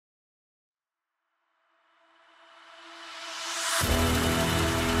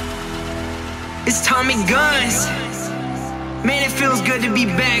It's Tommygunnz. Man, it feels good to be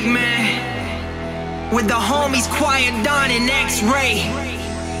back, man. With the homies Choirdon and X-Ray.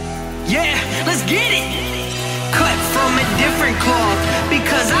 Yeah, let's get it. Cut from a different cloth,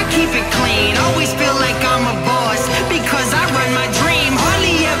 because I keep it clean. Always feel like I'm a boss, because I run my dream.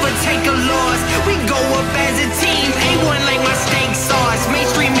 Hardly ever take a loss. We go up as a team. A1 like my steak sauce.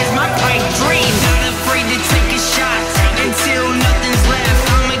 Mainstream is my pipe dream. Not afraid to take a shot until nothing's left.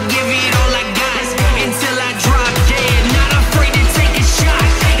 I'ma give it all I got until I drop dead. Not afraid to take a shot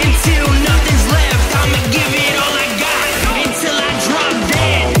until nothing's left. I'ma give it all I got until I drop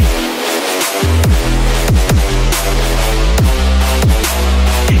dead.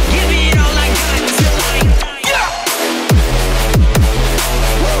 Give it all I got till I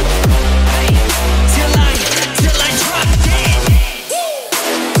till I drop dead.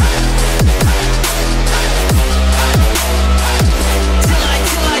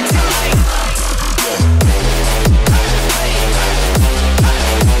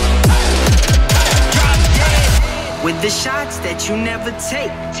 With the shots that you never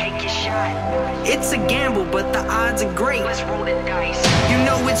take a shot. It's a gamble, but the odds are great. Let's roll the dice. You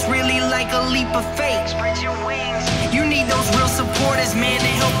know it's really like a leap of faith. Spread your wings. You need those real supporters, man,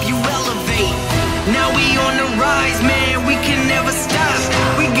 to help you elevate. Now we on the rise, man, we can never stop.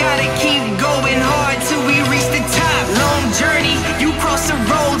 We gotta keep going hard till we reach the top. Long journey, you cross the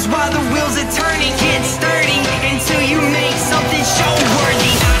roads while the wheels are turning. Get sturdy until you make something show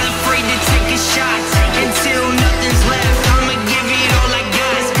worthy. Not afraid to take a shot until nothing's left. I'ma give it all I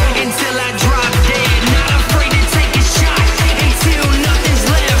got until I drop dead. Not afraid to take a shot until nothing's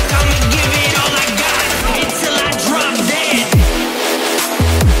left. I'ma give it all I got until I drop dead.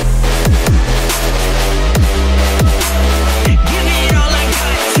 Give it all I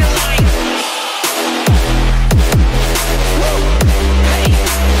got till I hey,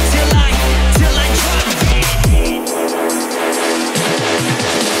 till I drop dead.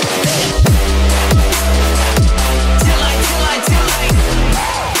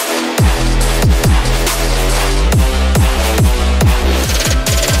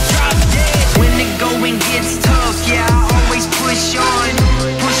 When the going gets tough, yeah, I always push on.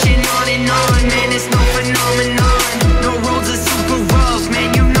 Pushing on and on, man, it's no phenomenon. No roads are super rough,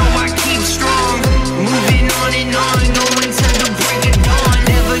 man, you know I keep strong. Moving on and on, going to the break of dawn.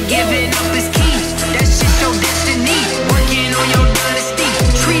 Never giving up is key, that's just your destiny. Working on your dynasty,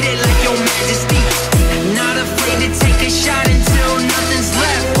 treat it like your majesty. Not afraid to take a shot until nothing's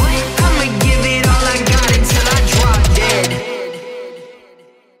left. I'ma give it all I got until I drop dead.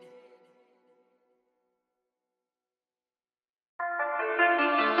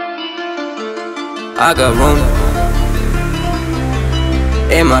 I got room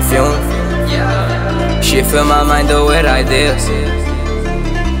in my fume. She fill my mind though with ideas.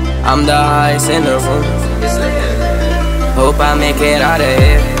 I'm the highest in the room. Hope I make it out of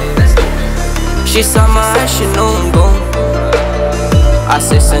here. She saw my eyes, she knew I'm gone. I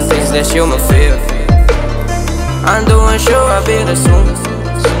said some things that you might feel. I'm doing sure I'll be the soon.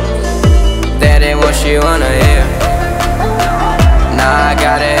 That ain't what she wanna hear. Now I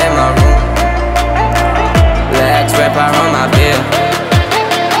got it in my room. Legs wrap around my beard.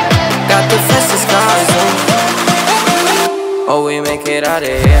 Got the fastest cars on. Oh, we make it out of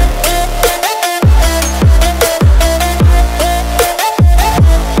here.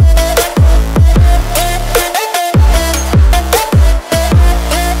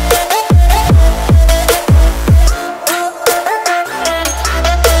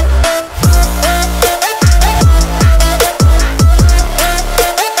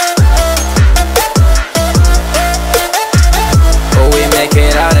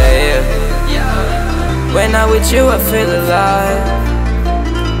 When I'm with you, I feel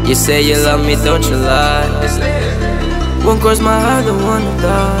alive. You say you love me, don't you lie. Won't cross my heart, don't wanna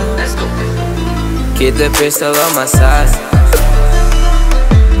die. Keep the pistol on my side.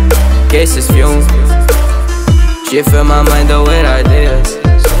 Case is fume. She fill my mind though with ideas.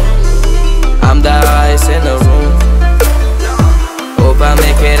 I'm the highest in the room. Hope I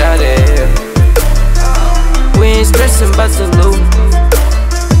make it out of here. We ain't stressing about the loot.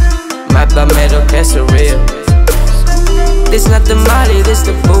 My metal cast are real. This not the molly, this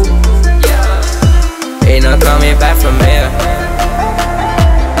the boo. Ain't no coming back from here.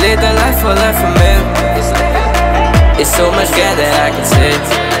 Live the life for life from here. It's so much gain that I can see.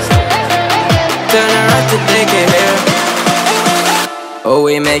 Turn around to take it here. Oh,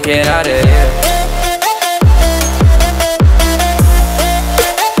 we make it out of here.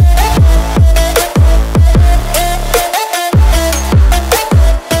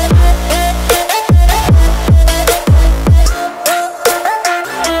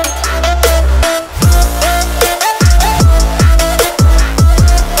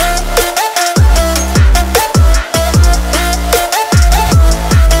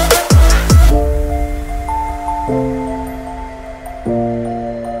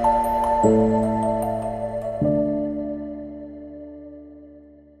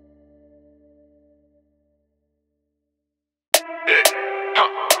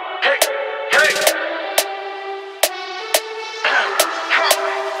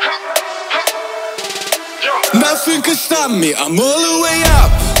 Nothing can stop me, I'm all the way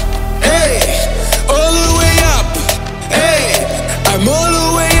up. Hey, all the way up. Hey, I'm all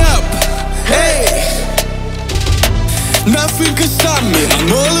the way up. Hey, nothing can stop me,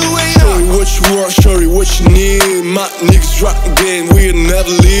 I'm all the way up. Show you what you want, show you what you need. My niggas drop again, we'll never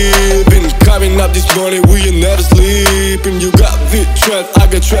leave. Been carving up this money, we'll never sleep. And you got big trap,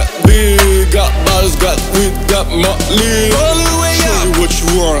 I got trap big. Got bottles, got weed, got Motley. All the way up. Show you what you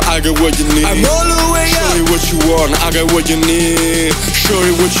want, I got what you need. I'm all the way up. Show you what you want, I got what you need. Show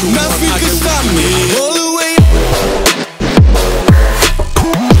you what you want, nothing can stop me. I'm all the way up.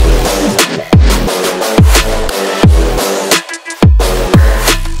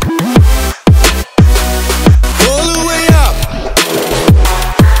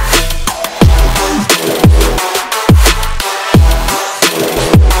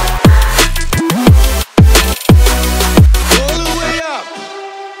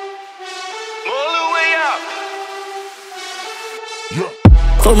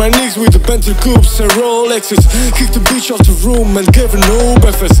 For my knees with the Bentley coupes and Rolexes. Kick the bitch off the room and gave her no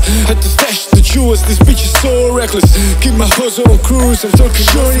breakfast. Had to stash the jewels, this bitch is so reckless. Keep my hustle on cruise, I'm talking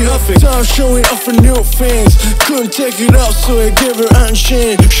showing nothing. Time showing off for new fans. Couldn't take it out, so I gave her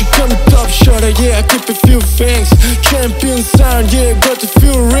unchained. She come top shot, yeah, I keep a few fangs. Champion sound, yeah, got a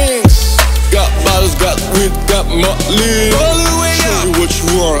few rings. Got bottles, got weed, got Motley. All the way up. Show you what you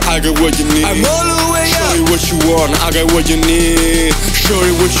want, I got what you need. I'm all the way up. Show you what you want, I got what you need. Show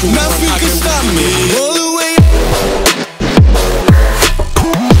you what you nothing want, I can stop me. All the way up.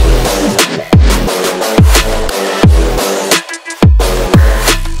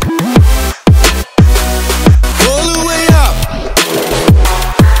 All the way up.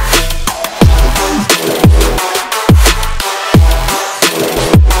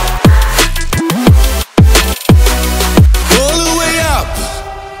 All the way up.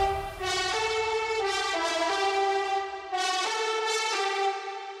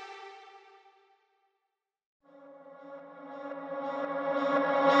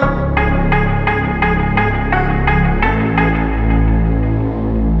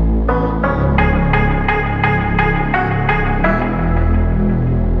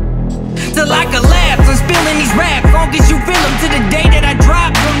 Till I collapse, I'm spilling these raps. Long as you feel them to the day that I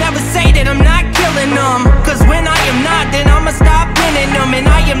drop, you'll never say that I'm not killing them. Cause when I am not, then I'ma stop pinning them. And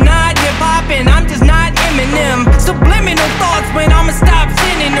I am not hip-hop and I'm just not Eminem. Subliminal thoughts when I'ma stop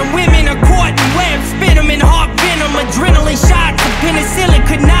sending them. Women are caught in webs, spit them in hawk venom. Adrenaline shots of penicillin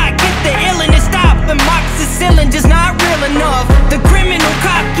could not get the illness stop. Amoxicillin just not real enough. The criminal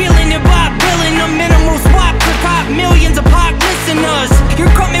cop killing it by billing the minimal swap to cop millions of pop listeners.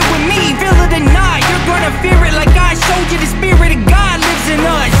 You're coming with me, feel it or not. You're gonna fear it like I showed you. The spirit of God lives in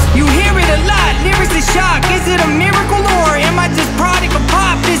us. You hear it a lot, lyrics is shock. Is it a miracle or am I just product of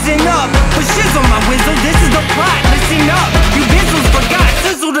pop? Isn't up, but shizzle my whistle, this is the plot. Listen up, you visuals forgot.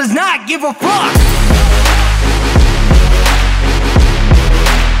 Sizzle does not give a fuck.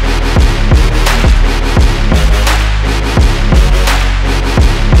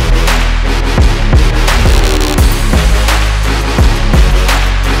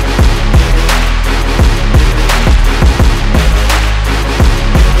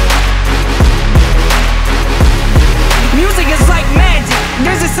 Music is like magic.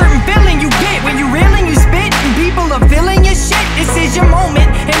 There's a certain feeling you get when you reel and you spit and people are feeling your shit. This is your moment,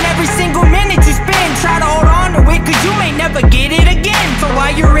 and every single minute you spend, try to hold on to it, cause you may never get it again. So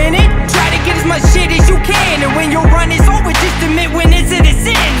while you're in it, try to get as much shit as you can. And when your run is over, just admit when it's at its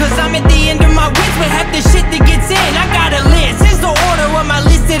end. Cause I'm at the end of my wits with half the shit that gets in. I got a list, here's the order of my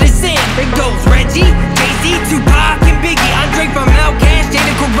list of the sin. It goes Reggie, Jay-Z, Tupac, and Biggie. Andre from Outkast,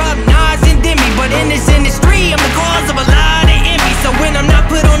 Jada Corrupt, Nas, and Demi. But in this industry, I'm the cause of a lot of envy. So when I'm not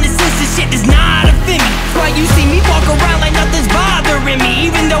put on the list, this shit does not offend me. That's why you see me walk around like nothing's bothering me.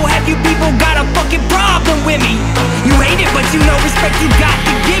 Even though half you people got a fucking problem with me. You hate it, but you know respect you got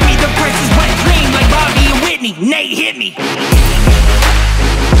to give me. The press is wet dream like Bobby and Whitney. Nate hit me.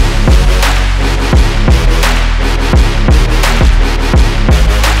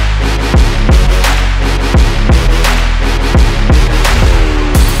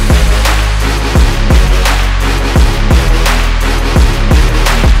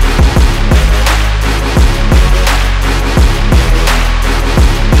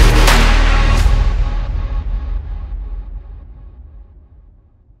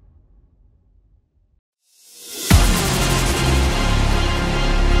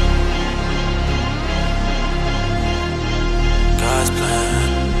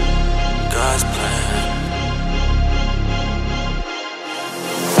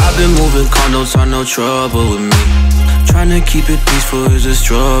 Been moving condos, are no trouble with me. Trying to keep it peaceful is a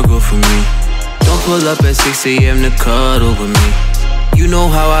struggle for me. Don't pull up at 6 AM to cuddle with me. You know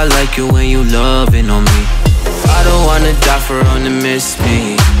how I like it when you loving on me. I don't wanna die for them to miss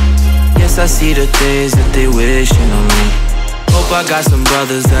me. Yes, I see the things that they wishing on me. Hope I got some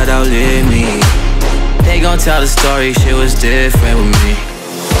brothers that outlive me. They gon' tell the story, shit was different with me.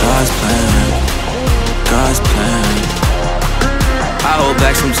 God's plan, God's plan. I hold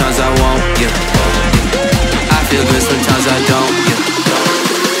back, sometimes I won't, yeah. I feel good, sometimes I don't, yeah.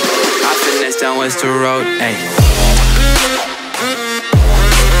 I finesse down Western Road, ayy.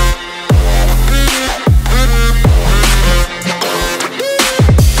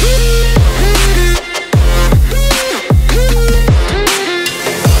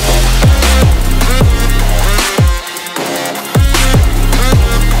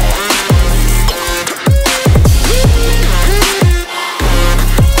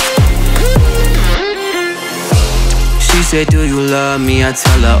 Say, do you love me? I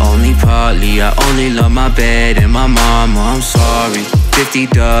tell her only partly. I only love my bed and my mama, I'm sorry. 50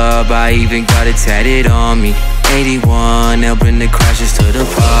 dub, I even got it tatted on me. 81, they'll bring the crashes to the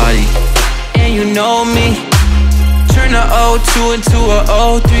party. And you know me, turn a 02 into a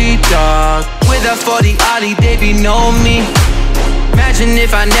 03, dog. With a 40 Aadi, they be know me. Imagine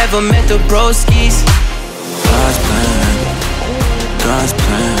if I never met the broskies. God's plan, God's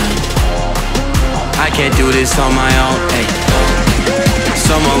plan. I can't do this on my own, ayy.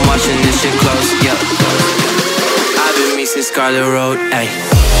 Someone watching this shit close, yeah. I've been me since Scarlet Road, ayy.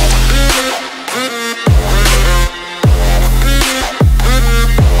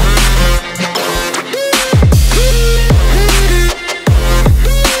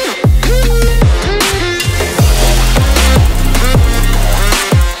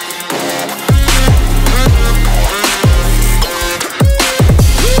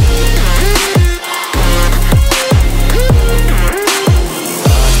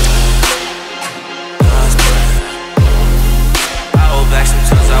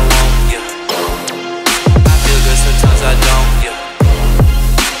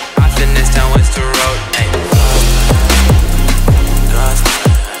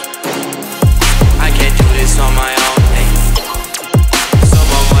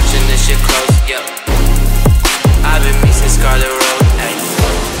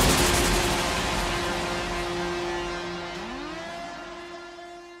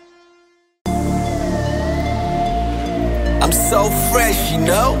 So fresh, you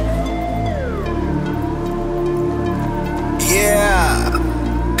know? Yeah.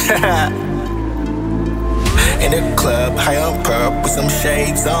 In the club, high on perp with some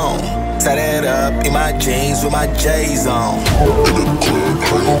shades on. Tie that up in my jeans with my J's on. In the club,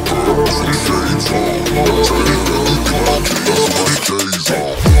 high on perp with some shades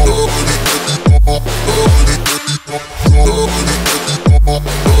on. Tie that up with my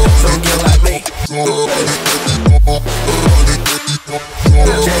J's on. So get like me.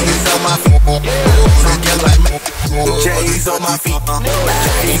 J's on my feet, so get like me. J's on my feet,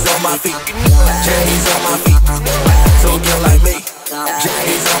 J's on my feet, J's on my feet, so get like me.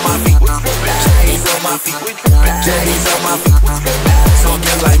 J's on my feet, J's on my feet, J's on my feet, so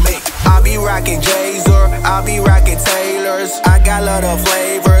get like me. I be rocking J's or I be rocking Taylors. I got a lot of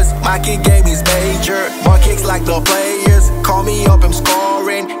flavors. My kick game is major. More kicks like the players. Call me up, I'm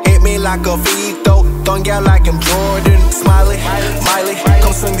scoring. Hit me like a Vito. Don't get like I'm Jordan. Smiley, Miley,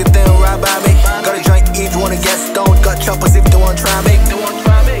 come swing the thing right by me. Got a drink if you wanna get stoned. Got choppers if they wanna try me.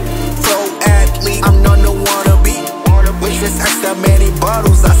 Pro athlete, I'm not the wannabe. With this extra many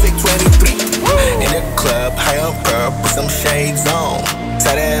bottles, I say 23. In the club, high on perp with some shades on.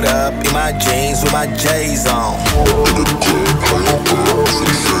 Tie that up in my jeans with my J's on. In the club, high on perp with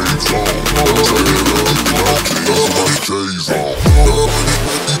some shades on. Tie that up with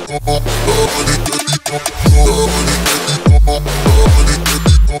my J's on.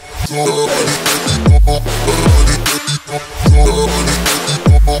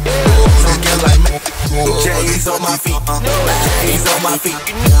 So get like me. J's on my feet, J's on my feet,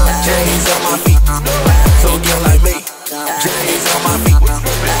 J's on my feet. So get like me. J's on my feet,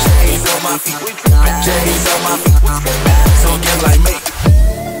 J's on my feet, J's on my feet. So get like me.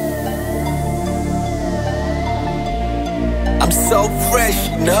 I'm so fresh,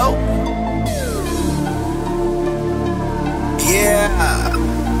 you know? Yeah.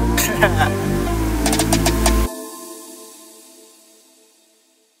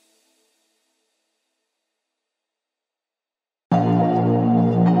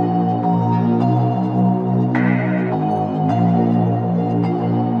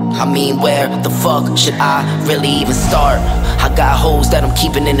 I mean, where the fuck should I really even start? I got hoes that I'm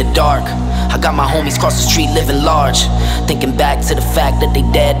keeping in the dark. I got my homies cross the street living large. Thinking back to the fact that they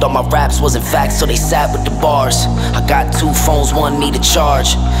dead, all my raps wasn't facts, so they sat with the bars. I got 2 phones, one need a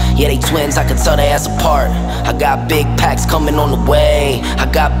charge. Yeah, they twins, I can tell they ass apart. I got big packs coming on the way. I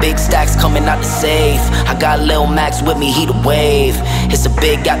got big stacks coming out the safe. I got Lil Max with me, he the wave. It's a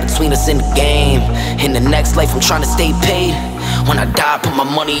big gap between us in the game. In the next life, I'm trying to stay paid. When I die, put my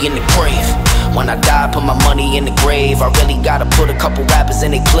money in the grave. When I die, put my money in the grave. I really gotta put a couple rappers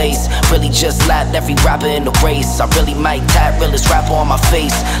in their place. Really just lapped every rapper in the race. I really might tap realest rapper on my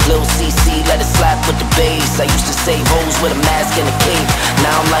face. Lil CC, let it slap with the bass. I used to save hoes with a mask and a cape.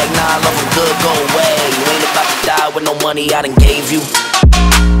 Now I'm like, nah, love them good, go away. You ain't about to die with no money I done gave you.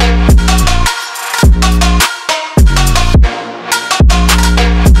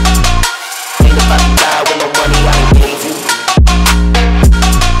 Ain't about to die with no money I done gave you.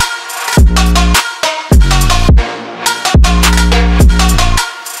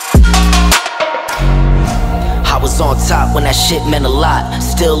 On top when that shit meant a lot.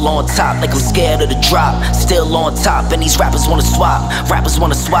 Still on top like I'm scared of the drop. Still on top and these rappers wanna swap. Rappers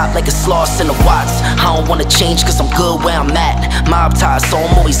wanna swap like it's lost in the watts. I don't wanna change cause I'm good where I'm at. Mob ties so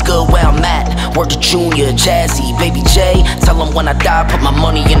I'm always good where I'm at. Word to Junior, Jazzy, Baby J. Tell them when I die put my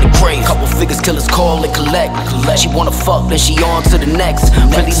money in the grave. Couple figures killers call and collect. She wanna fuck then she on to the next.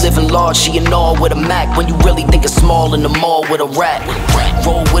 Really living large, she in all with a Mac. When you really think it's small in the mall with a rat.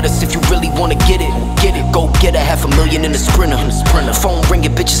 Roll with us if you really wanna get it. Go get a $500,000 in the Sprinter. Phone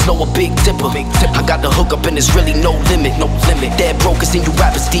ringing, bitches know a big tipper. I got the hook up and there's really no limit. Dead brokers in you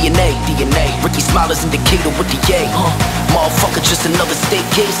rappers DNA. Ricky Smilers in Decatur with the yay. Motherfucker, just another state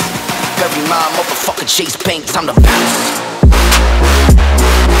case. Bury my motherfucker, Chase Bank, time to bounce.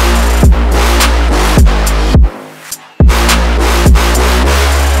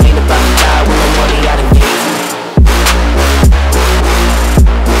 Ain't about to die with no money I done gave you.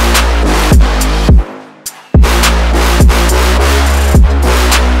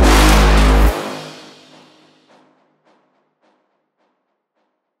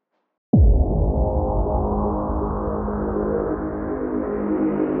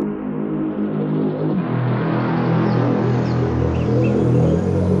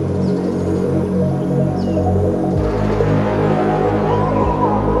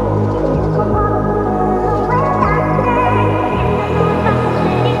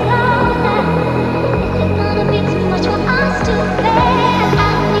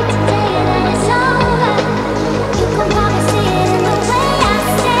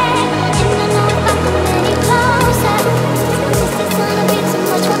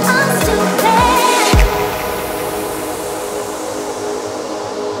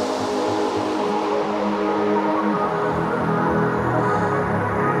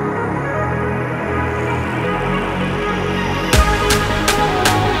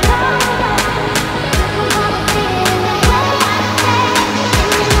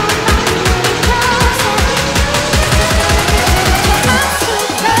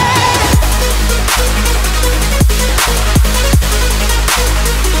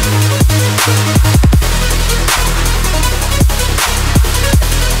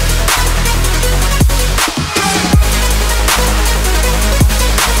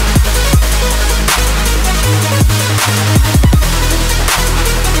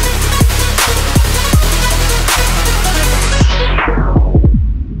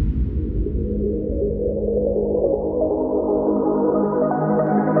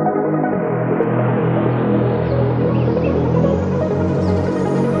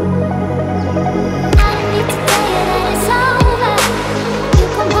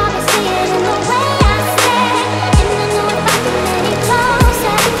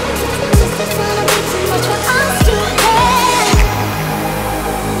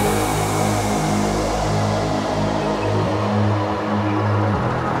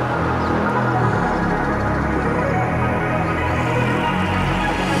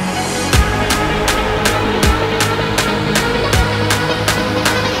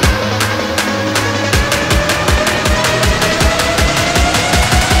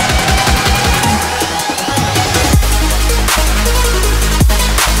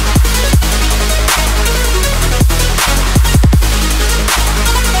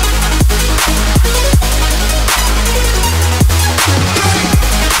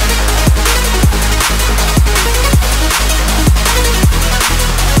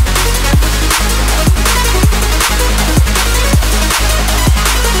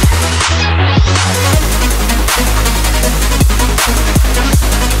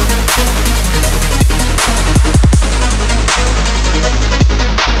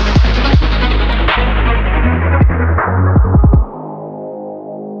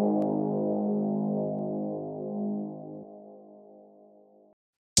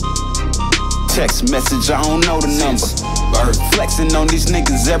 text message, I don't know the number. Flexing on these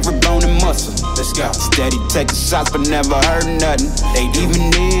niggas, every bone and muscle. Let's go. Steady taking shots, but never heard nothing.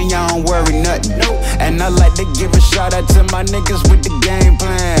 Even then, y'all don't worry nothing. And I like to give a shout out to my niggas with the game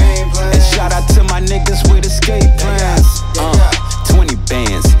plan. And shout out to my niggas with escape plans. 20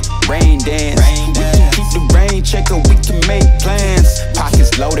 bands, rain dance. We can keep the rain checker, we can make plans.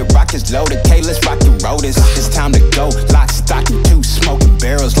 Pockets loaded, rockets loaded. K, let's rock and roll this. It's time to go. Lock, stock, and 2 smoking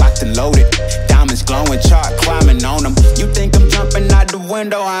barrels locked and loaded. Diamonds glowing, chart climbing on them. You think I'm jumping out the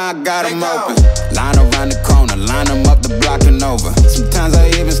window? I got them open. Line around the corner, line them up the block and over. Sometimes I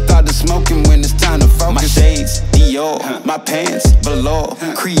even start to smoking when it's time to focus. My shades, Dior, my pants, below.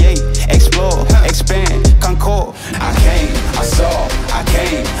 Create, explore, expand, concord. I came, I saw, I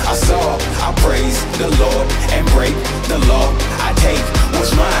came, I saw. I praise the Lord and break the law. I take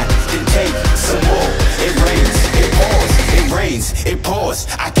what's mine, then take some more. It rains, it pours, it rains, it pours.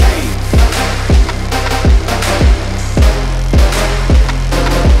 I came.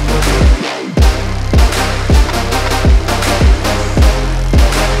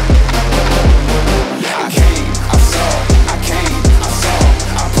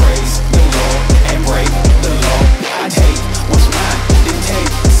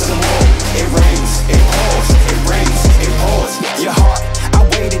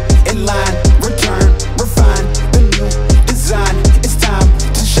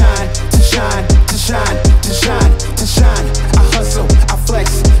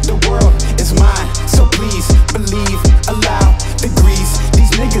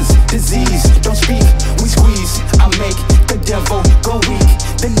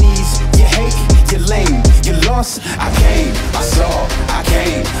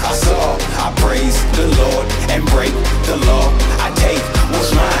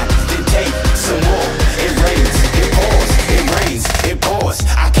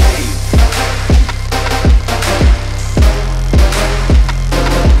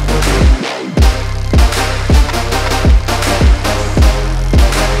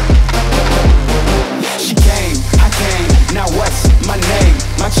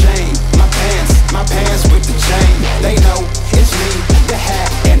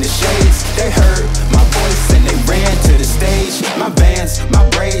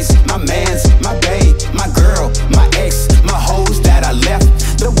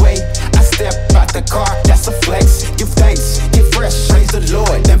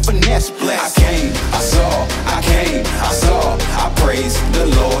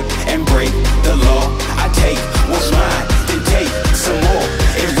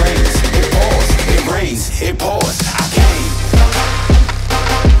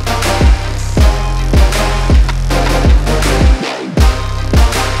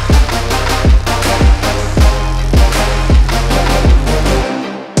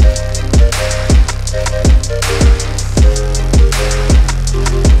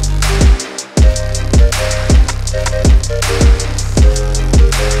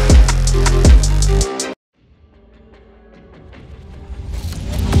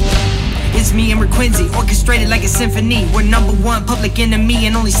 Requenze, orchestrated like a symphony. We're #1 public enemy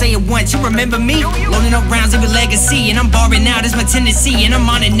and only say it once. You remember me? Loading up rounds of a legacy, and I'm barring out, it's my tendency, and I'm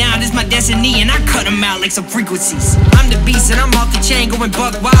on it now, it's my destiny, and I cut them out like some frequencies. I'm the beast and I'm off the chain, going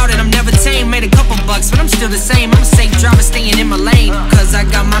buck wild, and I'm never tame. Made a couple bucks, but I'm still the same. I'm a safe driver, staying in my lane, cause I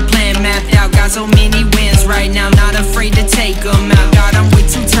got my plan mapped out. Got so many wins right now, not afraid to take them out. God, I'm way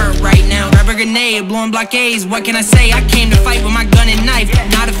too turned right now. Grab a grenade, blowing blockades, what can I say? I came to fight with my gun and knife,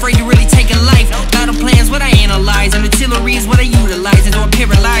 not afraid to really take a life. Got a plans, what I analyze, and artillery is what I utilize, and don't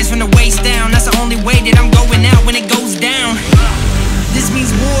paralyze from the waist down. That's the only way that I'm going out when it goes down. This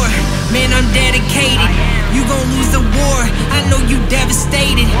means war, man, I'm dedicated. You gon' lose the war, I know you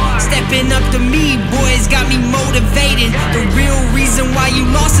devastated. Stepping up to me, boys, got me motivated. The real reason why you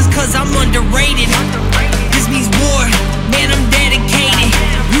lost is cause I'm underrated. This means war, man, I'm dedicated.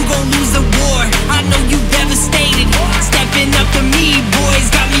 You gon' lose the war, I know you devastated. Stepping up to me, boys,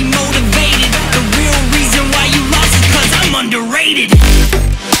 got me motivated. The real reason why you lost is cause I'm underrated.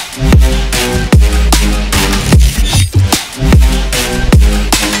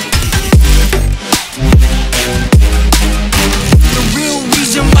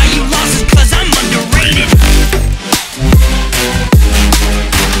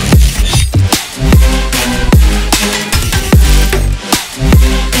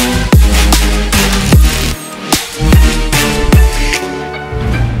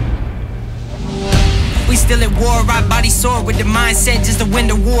 Still at war, right body sword with the mindset just to win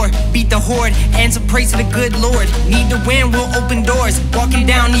the war. Beat the horde, answer praise to the good Lord. Need to win, we'll open doors. Walking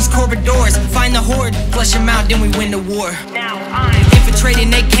down these corridors, find the horde, flush them out, then we win the war. Now I'm infantry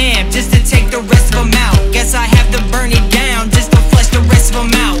infiltrating they camp just to take the rest of them out. Guess I have to burn it down just to flush the rest of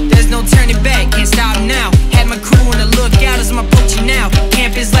them out. There's no turning back, can't stop now. Had my crew on the lookout as I'm approaching now.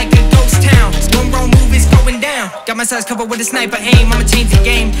 Camp is like a ghost town, one wrong move is going down. Got my sides covered with a sniper aim, I'ma change the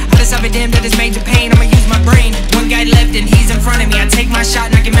game. I just have a damn that is made to pain, I'ma use my brain. One guy left and he's in front of me, I take my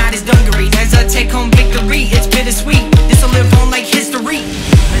shot, knock him out his dungaree. As I take home victory, it's bittersweet. This'll live on like history.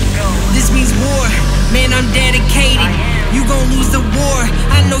 This means war, man I'm dedicated. You gon' lose the war,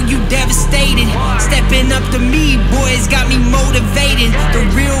 I know you devastated. Stepping up to me, boys got me motivated. The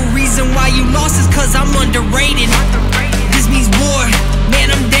real reason why you lost is cause I'm underrated. This means war, man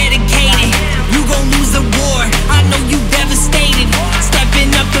I'm dedicated. You gon' lose the war, I know you devastated.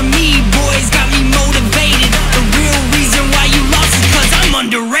 Stepping up to me, boys got me motivated. The real reason why you lost is cause I'm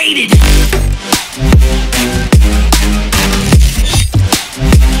underrated.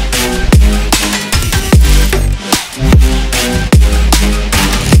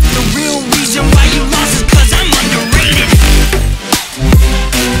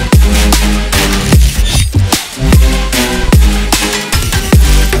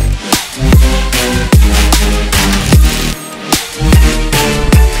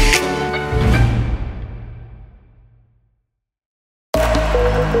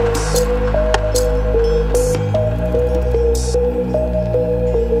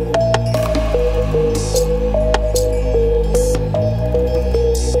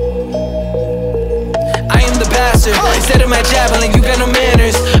 Instead of my javelin, you got no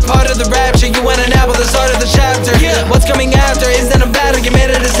manners. Part of the rapture, you want an apple, the start of the chapter. What's coming after? Is that a battle? You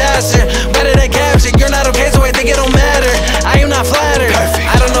made a disaster. Why did I capture? You're not okay, so I think it don't matter. I am not flattered.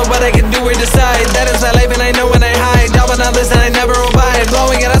 I don't know what I can do or decide. That is my life and I know when I hide. Double not listen, I never abide.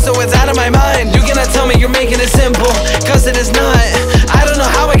 Blowing it up so it's out of my mind. You cannot tell me you're making it simple, cause it is not. I don't know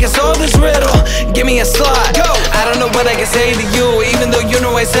how I can solve this riddle. Give me a slot. Go. I don't know what I can say to you, even though you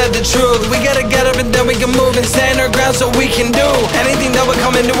know I said the truth. We gotta get up and then we can move and stand our ground so we can do anything that would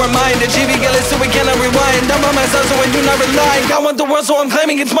come into our mind. Achieving it so we cannot rewind. I'm on myself so I do not rely. I want the world so I'm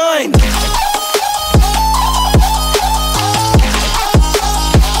claiming it's mine.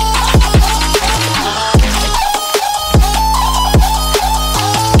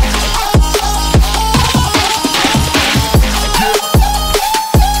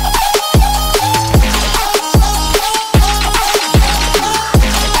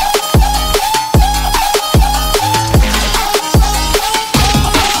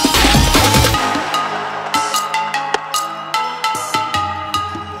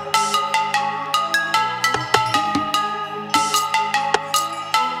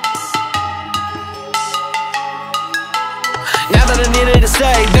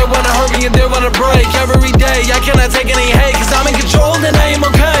 They wanna hurt me and they wanna break every day. I cannot take any hate cause I'm in control and I am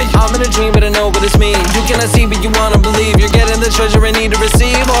okay. I'm in a dream but I know what it's me. You cannot see but you wanna believe. You're getting the treasure I need to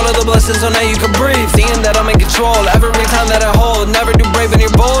receive. All of the blessings so now you can breathe. Seeing that I'm in control every time that I hold. Never do brave when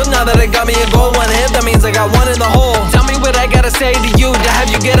you're bold. Now that I got me a goal, one hit, that means I got one in the hole. Tell me what I gotta say to you to have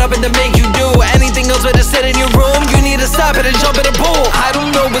you get up and to make you do anything else but to sit in your room. You need to stop it and jump in a pool. I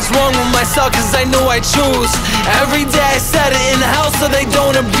don't know what's wrong with myself cause I know I choose. Every day I set it in the house so they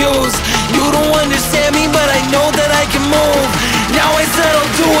don't abuse. You don't understand me but I know that I can move. Now I said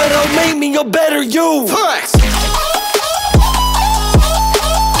I'll do it, I'll make me a better you. Flex.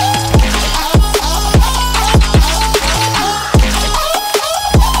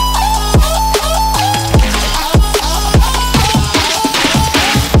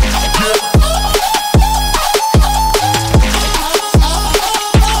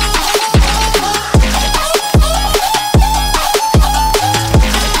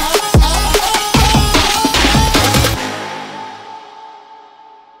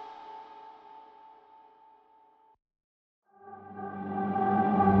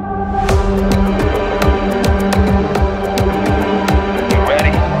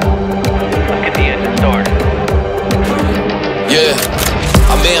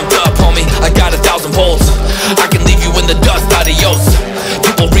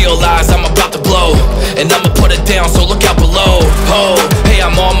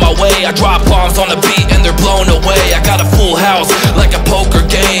 I drop bombs on the beat and they're blown away. I got a full house like a poker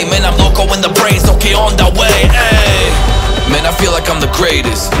game, and I'm loco in the brain, so que onda way. Ay. Man, I feel like I'm the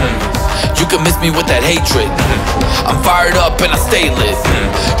greatest. You can miss me with that hatred. I'm fired up and I stay lit.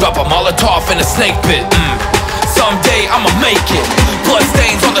 Drop a Molotov in a snake pit. Someday I'ma make it. Blood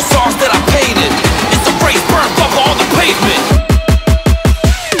stains on the songs that I painted. It's a race, burn rubber on the pavement.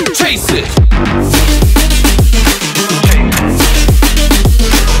 Chase it.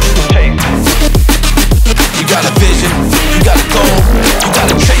 You got a vision, you got a goal, you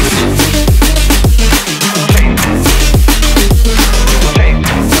gotta chase it.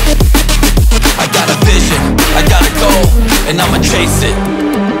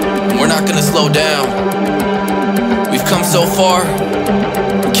 slow down. We've come so far,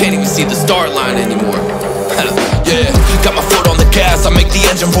 we can't even see the start line anymore. Yeah, got my foot on the gas, I make the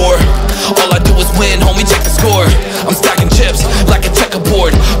engine roar. All I do is win, homie, check the score. I'm stacking chips like a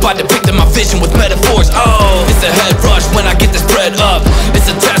checkerboard, by depicting my vision with metaphors. Oh, it's a head rush when I get this bread up.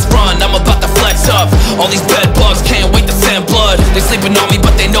 It's a test run, I'm about to flex up. All these bed bugs can't wait to send blood. They sleeping on me,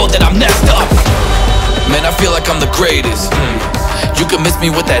 but they know that I'm next up. Man, I feel like I'm the greatest. You can miss me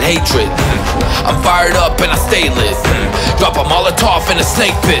with that hatred. I'm fired up and I stay lit. Drop a Molotov in a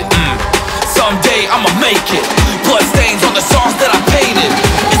snake pit. Someday I'ma make it. Blood stains on the songs that I painted.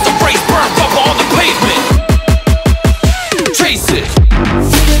 It's a race, burn rubber on the pavement. Chase it.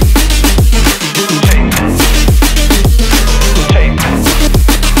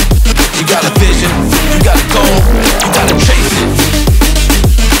 You got a vision, you got a goal, you gotta chase it.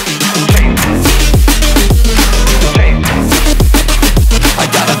 I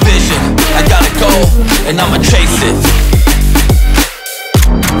got a vision, I got a goal, and I'ma chase it.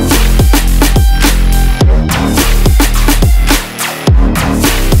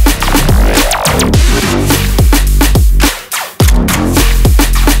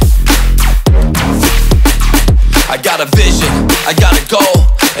 I got a vision, I got a goal,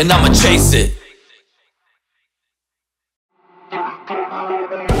 and I'ma chase it.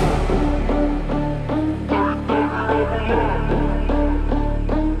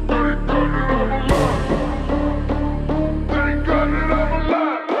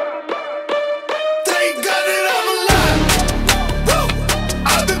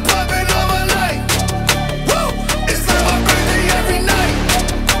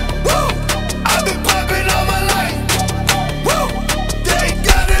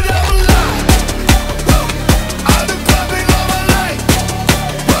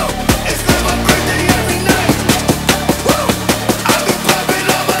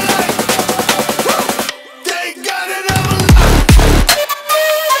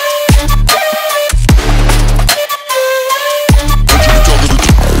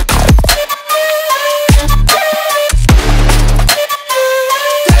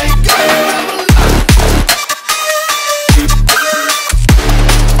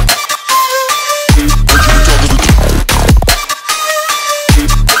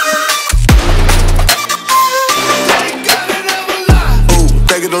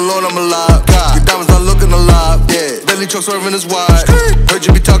 Swerving is wide. Heard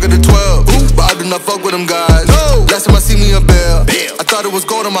you be talking to 12, but I do not fuck with them guys. Last time I see me a bell, I thought it was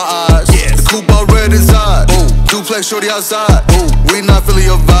gold in my eyes. The coupe all red inside. Duplex shorty outside. We not feeling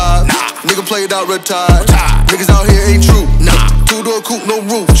your vibe. Nigga played out retired. Niggas out here ain't true. Two-door coupe, no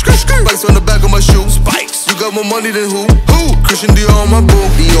roof. Spikes on the back of my shoes. You got more money than who? Christian Dior on my boo.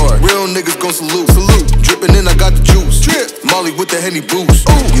 Dior. Real niggas gon' salute. Drippin' in, I got the juice. Molly with the Henny boost.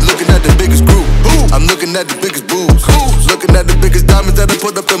 You looking at the biggest group. I'm looking at the biggest boobs. Looking at the biggest diamonds that I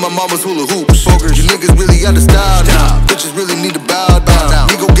put up in my mama's hula hoops. You niggas really out of style now. Bitches really need to bow down.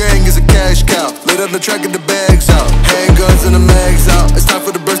 Nieko gang is a cash cow. Laid on the track and the bags out. Handguns and the mags out. It's time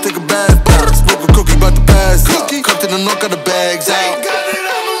for the birds, take a bath out. Smoke a cookie, bout to pass out. Come to the knock, got the bags out.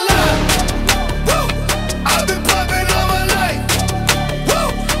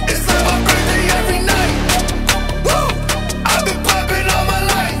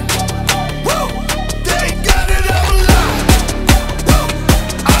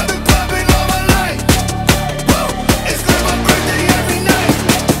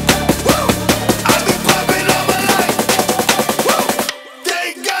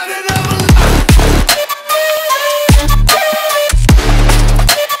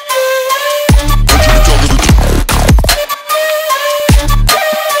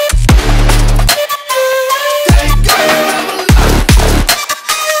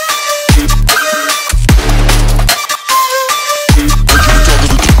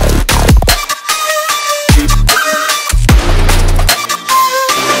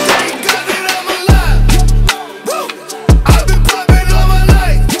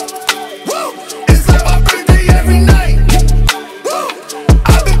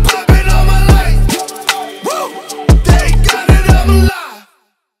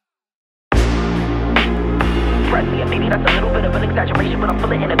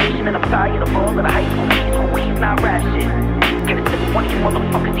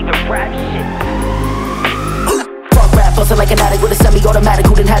 bustin' like an addict with a semi-automatic.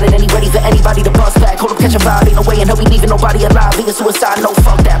 Who done had it, any ready for anybody to bust back. Hold up, catch a vibe, ain't no way in hell we leaving nobody alive. Being suicide, no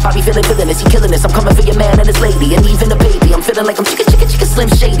fuck that. Bobby feeling villainous, he killing this. I'm coming for your man and his lady, and even the baby. I'm feeling like I'm chicken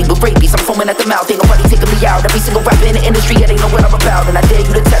slim shady, but rabies. I'm foaming at the mouth, ain't nobody taking me out. Every single rapper in the industry, it ain't know what I'm about. And I dare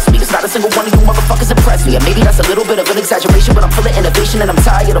you to test me, it's not a single one of you motherfuckers impress me. And maybe that's a little bit of an exaggeration, but I'm full of innovation. And I'm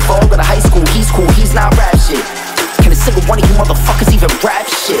tired of all of the high school. He's cool, he's not rap shit. Can a single one of you motherfuckers even rap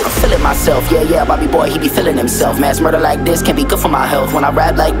shit? I'm feeling myself, yeah, Bobby boy, he be feeling himself. Mass murder like this can't be good for my health. When I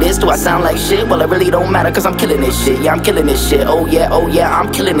rap like this, do I sound like shit? Well, it really don't matter, cause I'm killing this shit. Yeah, I'm killing this shit, oh yeah,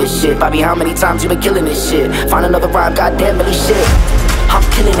 I'm killing this shit. Bobby, how many times you been killing this shit? Find another rhyme, goddamn really shit. I'm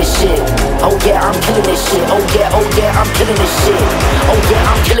killing this shit, oh yeah, I'm killing this shit. Oh yeah, I'm killing this shit. Oh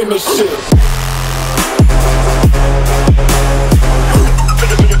yeah, I'm killing this shit.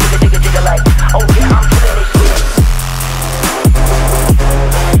 Jigga like, oh yeah, I'm killing this shit.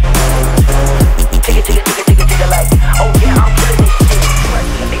 Jigga like, oh yeah, I'm killing this shit.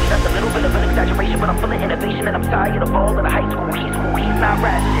 Maybe that's a little bit of an exaggeration, but I'm full of innovation and I'm tired of all of the high school. He's not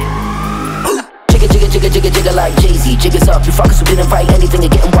rap shit. Jigga like Jay-Z, jiggas up, you fuckers who didn't write anything are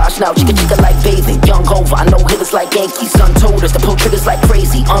getting washed now. Jigga like bathing, young over, I know hitters like Yankees. Son told us to pull triggers like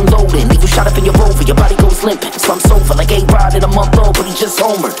crazy, unloading, leave you shot up in your Rover, your body goes limping. Slumps over like A-Rod in a month old, but he just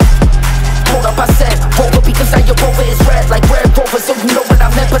homered. Hold up, I said, Rover because now your Rover is red like Red Rover, so you know what I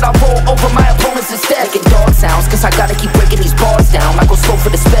meant, but I roll over my opponents instead. Making dog sounds, cause I gotta keep breaking these bars down. I go slow for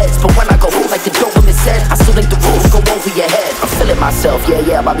the speds, but when I go like the Doberman said, I still think the rules go over your head. I'm feeling myself,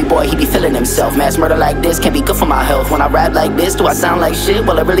 yeah, Bobby boy, he be feeling himself. Mass murder like this can't be good for my health. When I rap like this, do I sound like shit?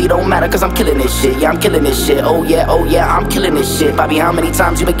 Well, it really don't matter, cause I'm killing this shit. Yeah, I'm killing this shit, oh yeah, I'm killing this shit. Bobby, how many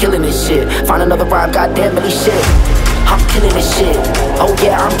times you been killing this shit? Find another rhyme, goddamn really shit. I'm killing this shit, oh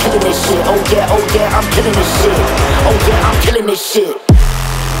yeah, I'm killing this shit. Oh yeah, I'm killing this shit. Oh yeah, I'm killing this shit.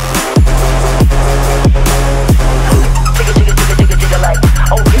 Jigga like,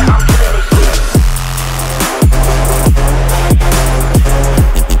 oh yeah, I'm killing this shit.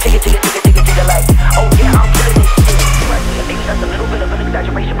 Jigga like, oh yeah, I'm killing this shit. Maybe that's a little bit of an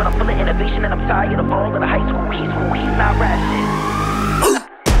exaggeration, but I'm full of innovation and I'm tired of all of the high school. He's not rap shit.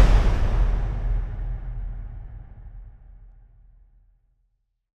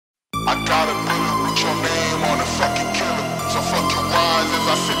 I got a bullet with your name on a fucking killer. So fucking wise as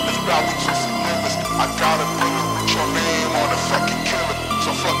I sit this bout with just niggas. I got a bullet with your name on a fucking killer.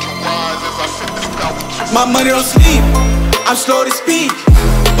 So fucking wise as I sit this bout with just my money don't sleep, I'm slow to speak,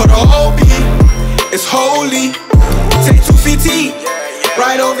 but the whole beat is holy. Take 2 feet,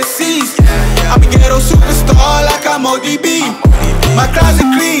 right overseas. I'm a ghetto superstar like I'm ODB. My closet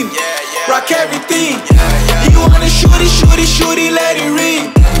clean, rock everything. You wanna shooty, let it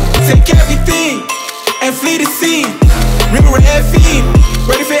ring. Take everything and flee the scene. Real red fiend,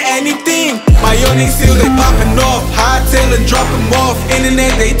 ready for anything. My young niggas still they popping off. Hightail and drop them off.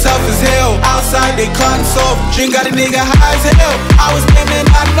 Internet they tough as hell. Outside they cotton soft. Drink got a nigga high as hell. I was gaming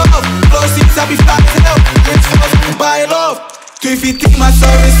not enough. Floor seats I be fly as hell. Rich house we buy it off. 350 my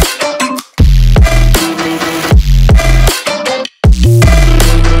service.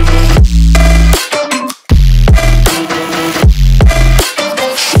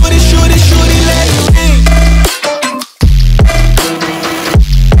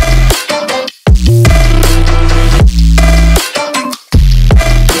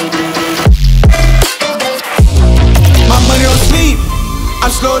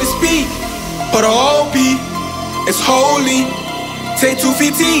 Slow to speak, but the whole beat is holy. Take 2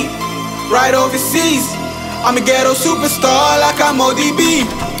 feet, right overseas. I'm a ghetto superstar like I'm ODB.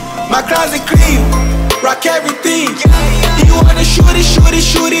 My closet clean, rock everything. You wanna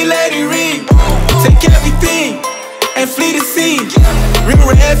shooty, let it ring. Take everything and flee the scene. Real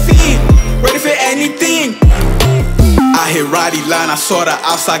red fiend, ready for anything. I hit Roddy line, I saw the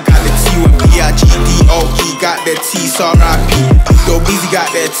outside, got the T with B-I-G-D-O-E, got that T, so R.I.P. Go Beezy got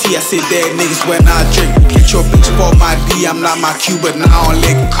that T, I said dead niggas when I drink. Get your bitch up on my D, I'm not my Q, but now I don't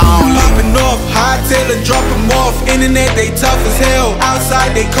lick. Popping off, hightail and drop them off. Internet they tough as hell,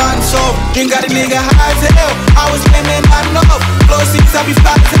 outside they cotton soft. Drink got a nigga high as hell, I was gaming not enough. Floor seats I be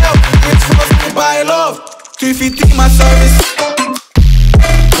fly as hell, rich house we buy it off. 350 my service.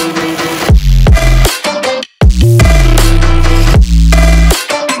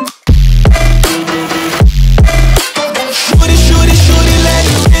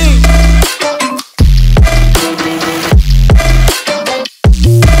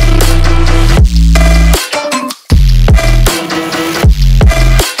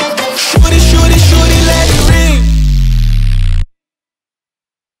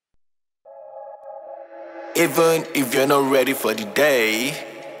 Even if you're not ready for the day,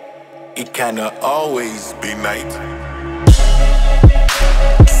 it cannot always be night.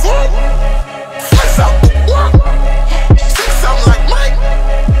 fuck? Flex out the work. Say something like Mike.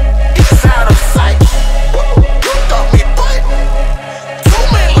 It's out of sight. You thought me bite. 2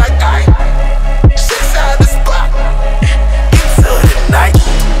 men like I. 6 out the spot. Into the night.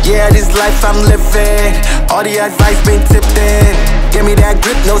 Yeah, this life I'm living. All the advice been tipped in. Give me that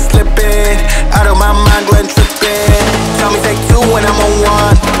grip, no slipping. Out of my mind, going tripping. Tell me take 2 when I'm on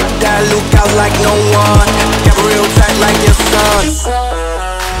 1. That look out like no one. Get real tight like your son.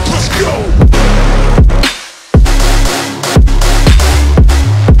 Let's go.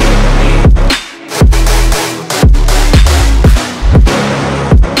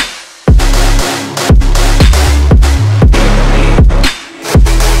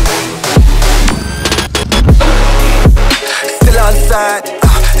 Still outside,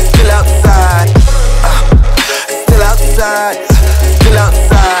 still outside, still outside.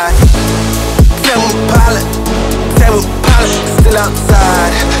 Tell me pilot, still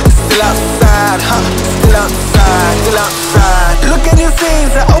outside, still outside, still outside, still outside. Look at these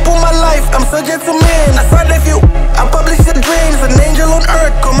scenes, I open my life, I'm so gentleman. I saw if you, I publish your dreams, an angel on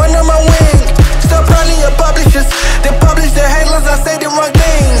earth, come under my wing. Stop running your publishers, they publish their headlines, I say the wrong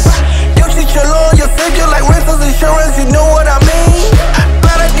things. You treat your law, you save you like rentals insurance, you know what I mean?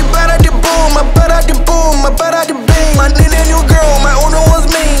 Better the boom, I better the boom, I better the bing. I need a new girl, my owner was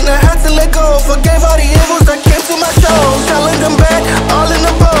mean. I had to let go, forgave all the evils that came to my shows. Challenge them back, all in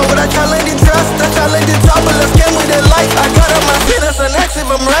the bowl. But I challenge the trust, I challenge the top, but let's get with that life. I got on my fitness and ask if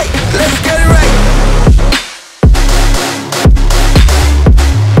I'm right. Let's get it right.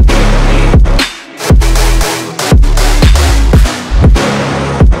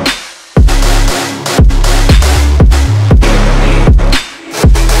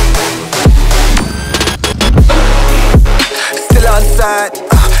 Still outside,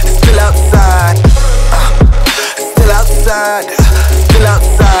 still outside, still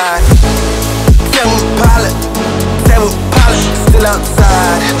outside. Tell me pilot, still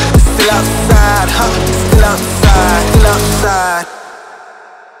outside, still outside, still outside, still outside.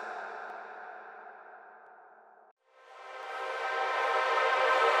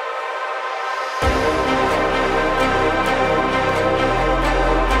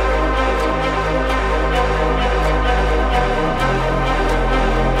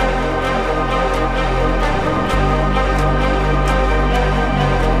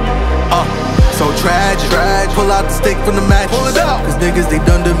 Tragic. Pull out the stick from the mattress. Pull it out. Cause niggas, they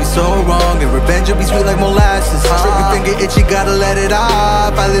done to me so wrong. And revenge will be sweet like molasses. Trigger finger itchy, gotta let it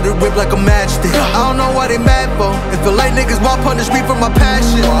off. I let it rip like a matchstick. I don't know why they mad for. It feel like niggas want punish me for my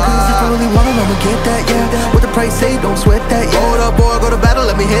passion. Cause if I really want it, I'ma get that, yeah. What the price say, don't sweat that, yeah. Hold up, boy, go to battle,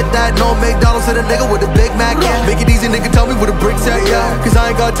 let me hit that. No McDonald's hit a nigga with a Big Mac, yeah. Make it easy, nigga, tell me where the bricks at, yeah. Cause I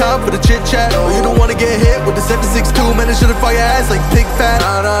ain't got time for the chit chat. Oh, you don't wanna get hit with the 7.62, man, it should've fire your ass like pig fat.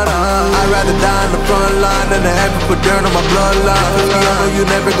 I'd rather die in the front line than to ever put dirt on my bloodline. Cause I know you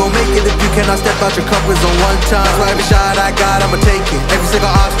never gon' make it if you cannot step out your comfort zone one time. So every shot I got, I'ma take it. Every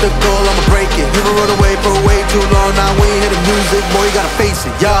single obstacle, I'ma break it. You been run away for way too long. Now when you hear the music, boy, you gotta face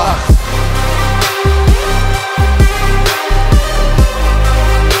it, yeah.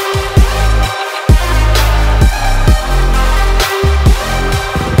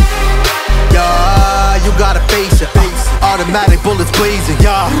 Yeah, you gotta face it. Automatic bullets blazing,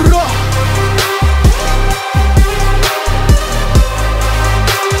 yeah.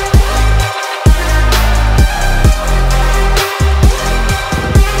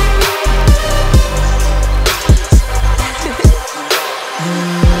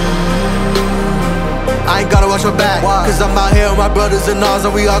 I ain't gotta watch my back. Why? Cause I'm out here with my brothers and all,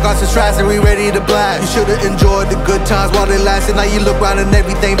 and we all got some straps and we ready to blast. You should've enjoyed the good times while they lasted. Now you look around and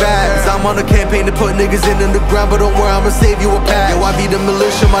everything bad. Cause I'm on a campaign to put niggas in the ground, but don't worry, I'ma save you a pack. Yo, I be the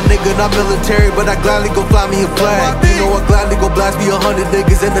militia, my nigga, not military, but I gladly go fly me a flag. You know I gladly go blast me 100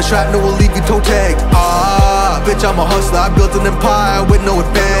 niggas in the shrapnel will leave you toe tagged. Bitch, I'm a hustler, I built an empire with no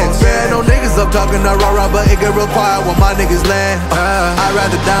advance. Yeah, no niggas up talking that rah-rah, but it get real quiet when my niggas land. I'd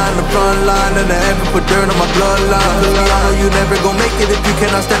rather die in the front line than to ever put dirt on my bloodline. Cause I know you never gon' make it if you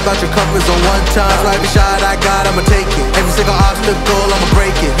cannot step out your comfort zone one time. So every shot I got, I'ma take it. Every single obstacle, I'ma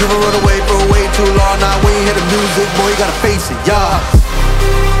break it. You been run away for way too long. Now when you hear the music, boy, you gotta face it, yeah.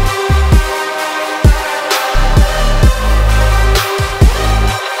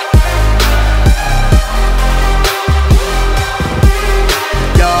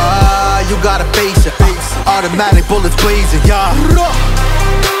 You gotta face it. Automatic bullets blazing, yeah.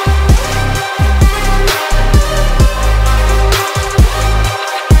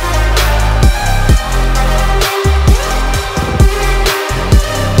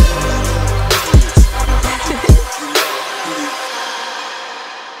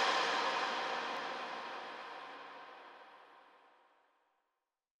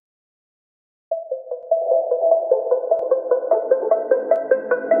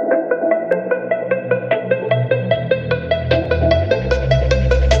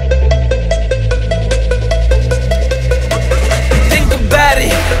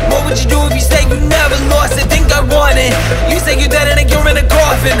 What would you do if you say you never lost it? Think I won it. You say you dead and then you're in a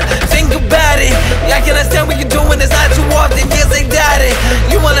coffin. Think about it. I can understand what you're doing, it's not too often. Yes, they doubt it.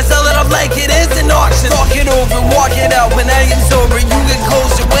 You wanna sell it off like it is an auction. Talk it over, walk it out. When I am sober, you get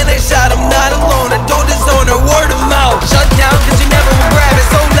closer. When I shot, I'm not alone. I don't disown her, word of mouth. Shut down, cause you never will grab it.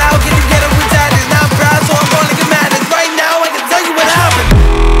 So loud, can you get it with that? It's not proud, so I'm gonna get mad. It's right now, I can tell you what happened.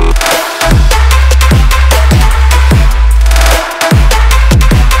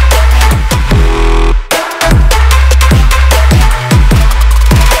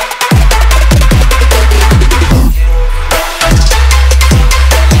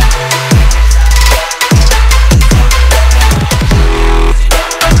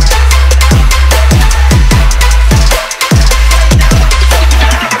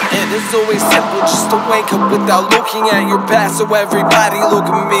 Wake up without looking at your past, so everybody look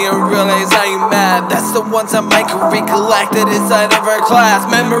at me and realize I ain't mad. That's the one time I can recollect it inside of our class.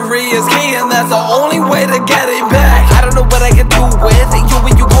 Memory is key and that's the only way to get it back. I don't know what I can do with you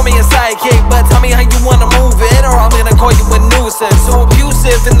when you call me a sidekick, but tell me how you wanna move it or I'm gonna call you a nuisance. So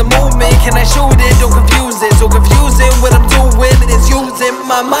abusive in the movement, can I shoot it? Don't confuse it. So confusing what I'm doing is using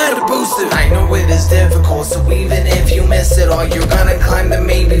my mind to boost it. I know it is difficult, so even if you miss it all, you're gonna climb to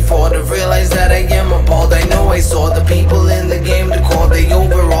me before to realize that I am appalled. I know I saw the people in the game to call. They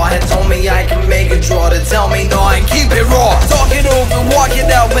overall had told me I can make a draw, to tell me no, I keep it raw. Talk it over, walk it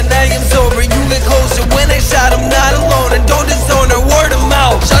out. When I am sober, you get closer. When I shot, I'm not alone. And don't disown her, word of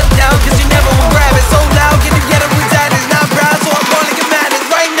mouth. Shut down, cause you never will grab it. So loud, can you get it with that? It's not proud, so I'm gonna get mad. It's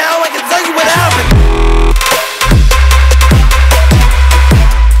right now, I can tell you what happened.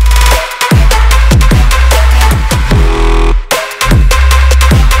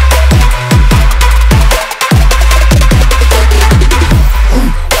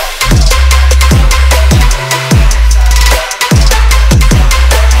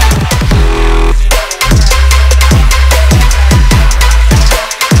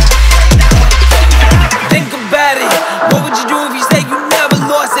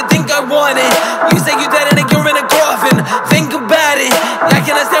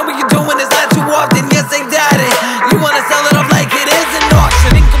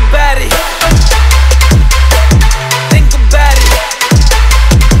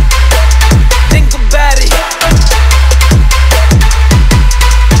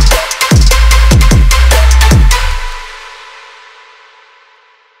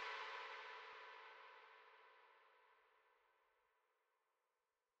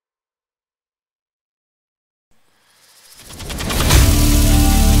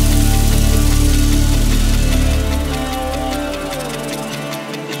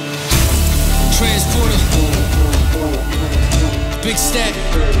 Big stack.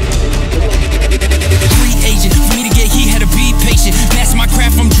 Free agent, for me to get here, had to be patient. Master my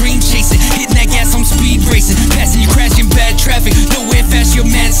craft, I'm dream chasing. Hitting that gas, I'm speed racing. Passing you, crashing bad traffic. Nowhere fast, your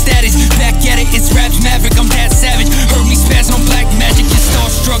mad status. Back at it, it's raps maverick, I'm that savage. Heard me spaz on black magic. Get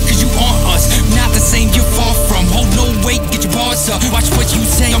starstruck, cause you on us. Not the same, you're far from. Hold no weight, get your bars up. Watch what you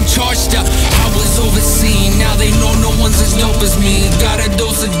say, I'm charged up. I was overseen, now they know no one's as dope as me. Got a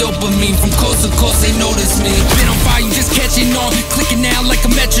dose of dopamine, from coast to coast, they notice me. Been on fire, you just catching on. Clicking now like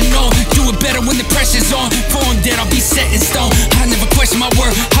a metronome. Do it better when the pressure's on. Before I'm dead, I'll be set in stone. I never question my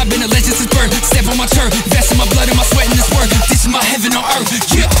word. I've been a legend since birth. Step on my turf, invest in my blood and my sweat in this work. This is my heaven on earth,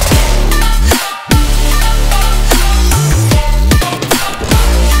 yeah.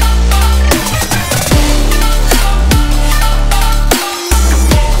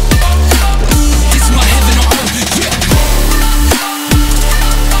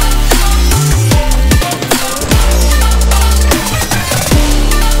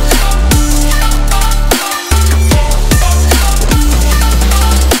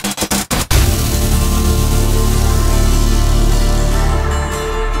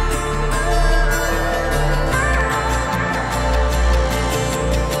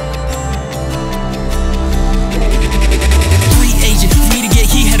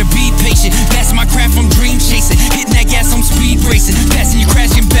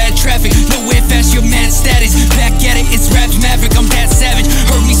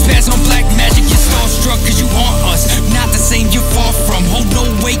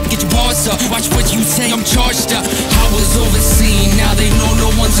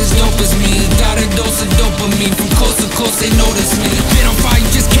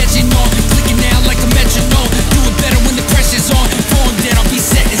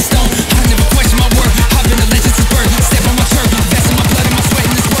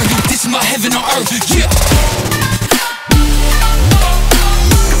 heaven on earth, yeah.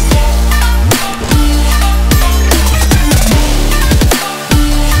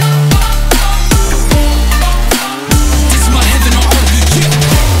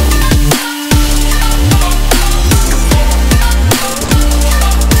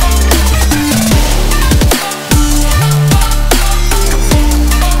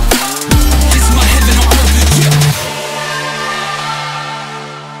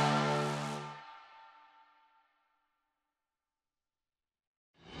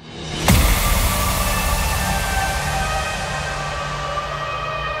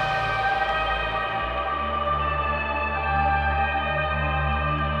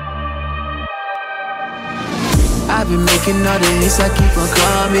 I've been making all the hits, I keep on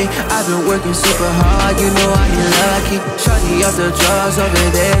coming. I've been working super hard, you know I ain't lucky. Shorty off the drugs over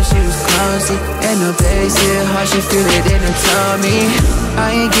there, she was clumsy. And the bass hit hard, she feel it in her tummy.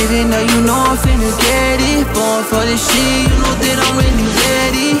 I ain't giving up, you know I'm finna get it. Born for this shit, you know that I'm really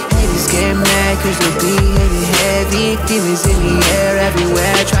ready. Haters get mad cause the beat hit heavy. Demons in the air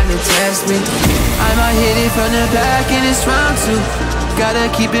everywhere trying to test me. I might hit it from the back and it's round 2.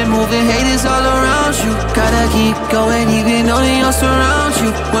 Gotta keep it moving, haters all around you. Gotta keep going even though they all surround you.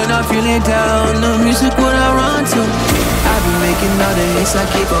 When I'm feeling down, the music what I run to. I've been making all the hits, I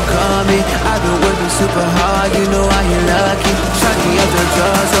keep on coming. I've been working super hard, you know I ain't lucky. Shotty up the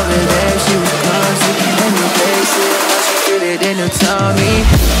drugs over there, she was clumsy. And the bass it, how she feel it in her tummy.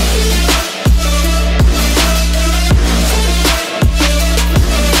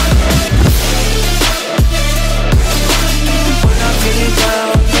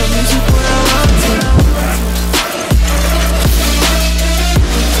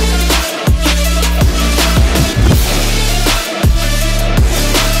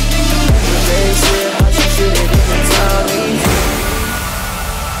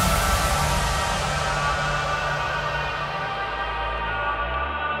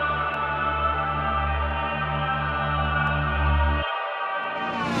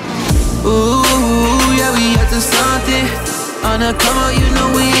 On the come out, you know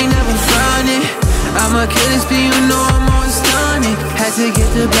we ain't never frontin'. I'ma kill this beat, you know I'm always stunning. Had to get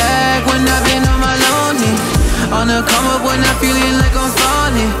the bag when I've been on my lonely. On the come up when I'm feeling like I'm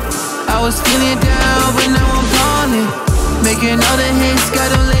falling. I was feeling down, but now I'm falling. Making all the hits,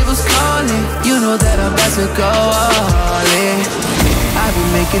 got them labels calling. You know that I'm about to go all in. I've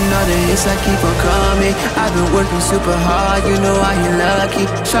been making all the hits, I keep on coming. I've been working super hard, you know I ain't lucky.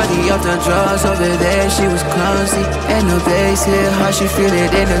 Shorty off the drugs over there, she was clumsy. And the bass hit hard, she feel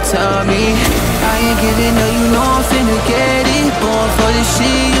it in her tummy. I ain't giving up, you know I'm finna get it. Born for this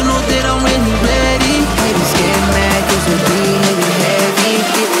shit, you know that I'm really ready. Haters get mad cause the beat hit it heavy.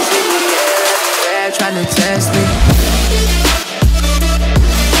 Demons in the air, trying to test me.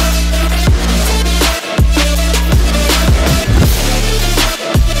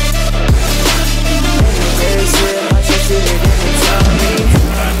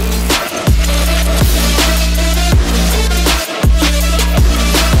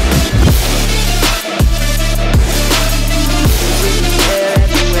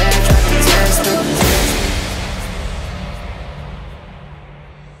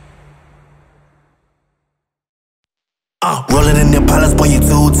 Rolling in the palace, boy, you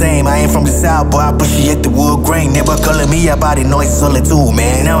too tame. I ain't from the south, boy, I appreciate the wood grain. Never calling me about it, noise solitude,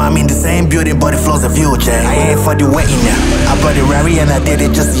 man. Now I'm in the same building, but it flows a fuel chain. I ain't for the waiting now. I brought the Rari and I did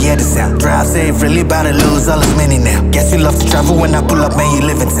it just to hear the sound. Drive safe, really about to lose all his money now. Guess you love to travel when I pull up, man, you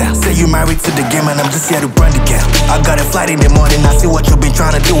live in town. Say you married to the game and I'm just here to burn the count. I got a flight in the morning, I see what you been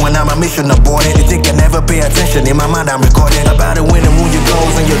trying to do and I'm a mission aborted. You think I never pay attention, in my mind I'm recording. About to win and moon your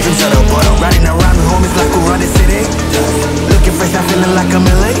goals and your dreams at the bottom. Riding around the homies like who run the city. Looking fresh, I'm feeling like I'm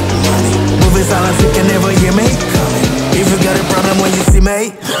LA. Moving silence, you can never hear me. If you got a problem when you see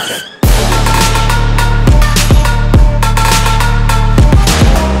me.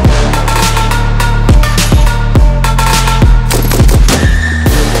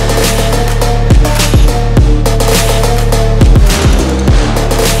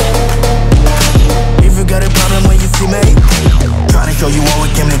 If you got a problem when you see me. Trying to show you what we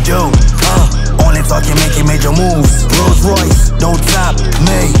came to do. Only talking, making major moves. Rolls Royce, no top,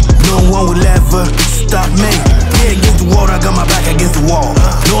 me. No one will ever stop me. Yeah, against the wall, I got my back against the wall.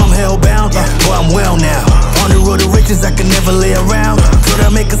 Know I'm hellbound, but I'm well now. On the road to riches, I can never lay around. So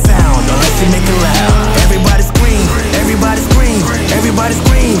I make a sound, unless you make it loud. Everybody scream, everybody scream, everybody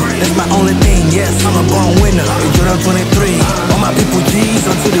scream. That's my only thing, yes, I'm a born winner. In Jordan 23, all my people G's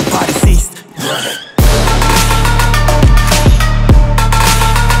until the party ceased.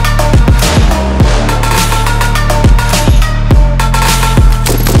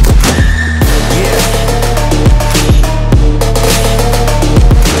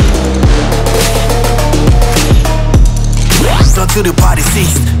 till the party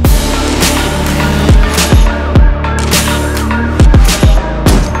ceased.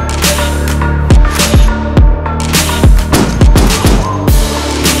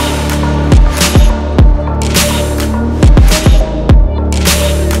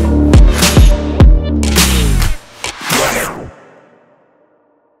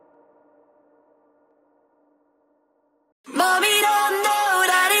 Mommy don't know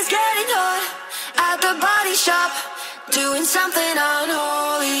that it's getting hot at the body shop, doing something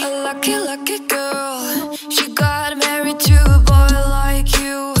unholy. A lucky, lucky girl, she got married to a boy like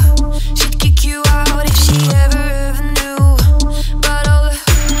you. She'd kick you out if she ever knew. But oh,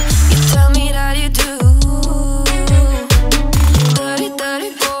 you tell me that you do. Dirty,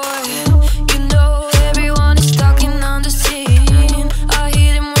 dirty boy, you know everyone is talking on the scene. I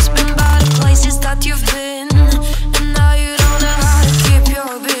hear them whispering about the places that you've been.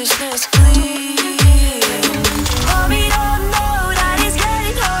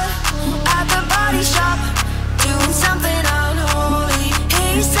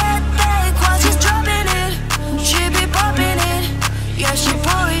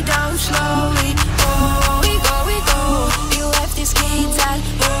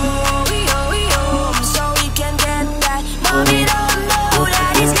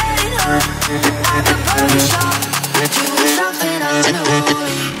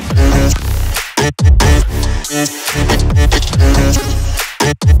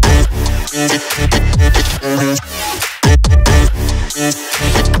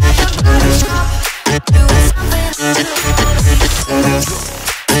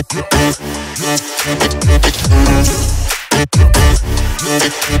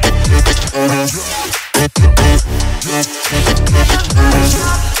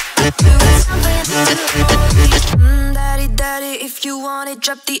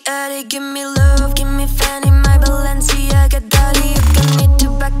 Drop the attic, give me love, give me fanny, my Balenciaga daddy. You can need to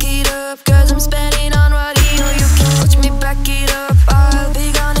back it up, cause I'm spending on radio. You can watch me back it up, I'll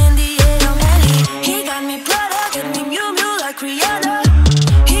be gone in the air. I'm Eddie, he got me Prada, get me Miu Miu like Rihanna.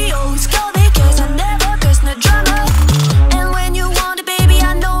 He always call me cause I never cause no drama. And when you want it, baby,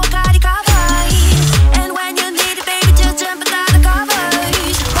 I know I got it covered. And when you need it, baby, just jump without the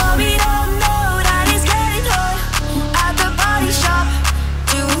covers. Mommy don't know that it's getting hot at the body shop,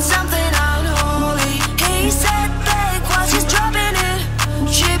 doing something unholy. He said big while she's dropping it,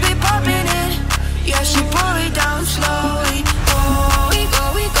 she be popping it. Yeah, she pull it down slowly. Oh, we go.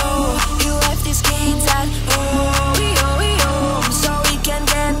 You left these kids at so we can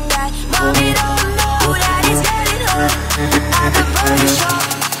get that. Mommy don't know that it's getting hot at the body shop,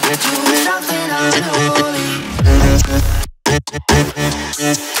 doing something unholy.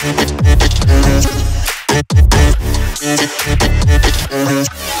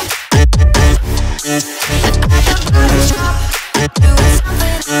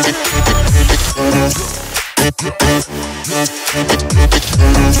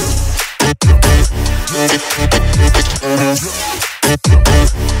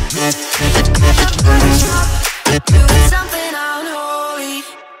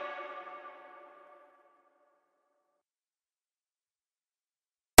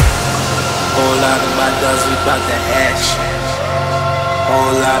 Whole lot of my does, we bout that action.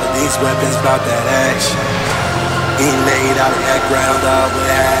 Whole lot of these weapons bout that action. He made out of that ground up what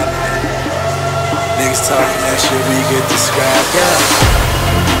happened. Niggas talking that shit, we get the scrap,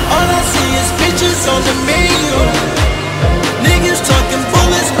 yeah. All I see is bitches on the menu. Niggas talking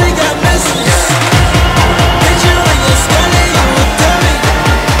bullets, we got messages. Picture in your skelly, you a dummy.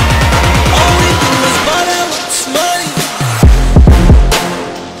 All we do is ball out with this money.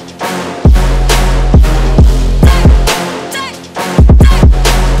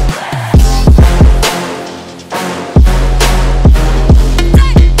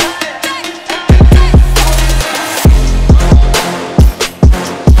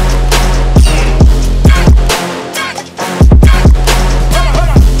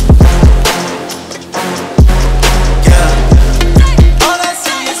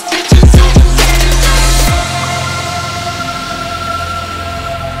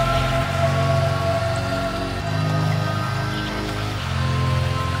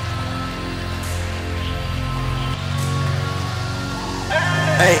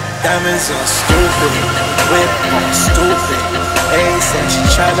 Hey, diamonds on stupid, whip on stupid. Hey, said she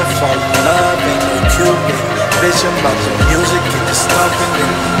tried to fall in love, ain't no Cupid. Bitch, I'm about the music, get the stomping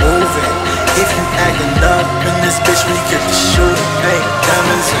and moving. If you acting up in this bitch, we get the shooting. Hey,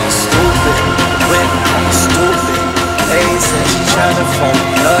 diamonds on stupid, whip on stupid. Hey, said she tried to fall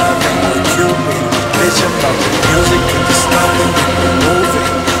in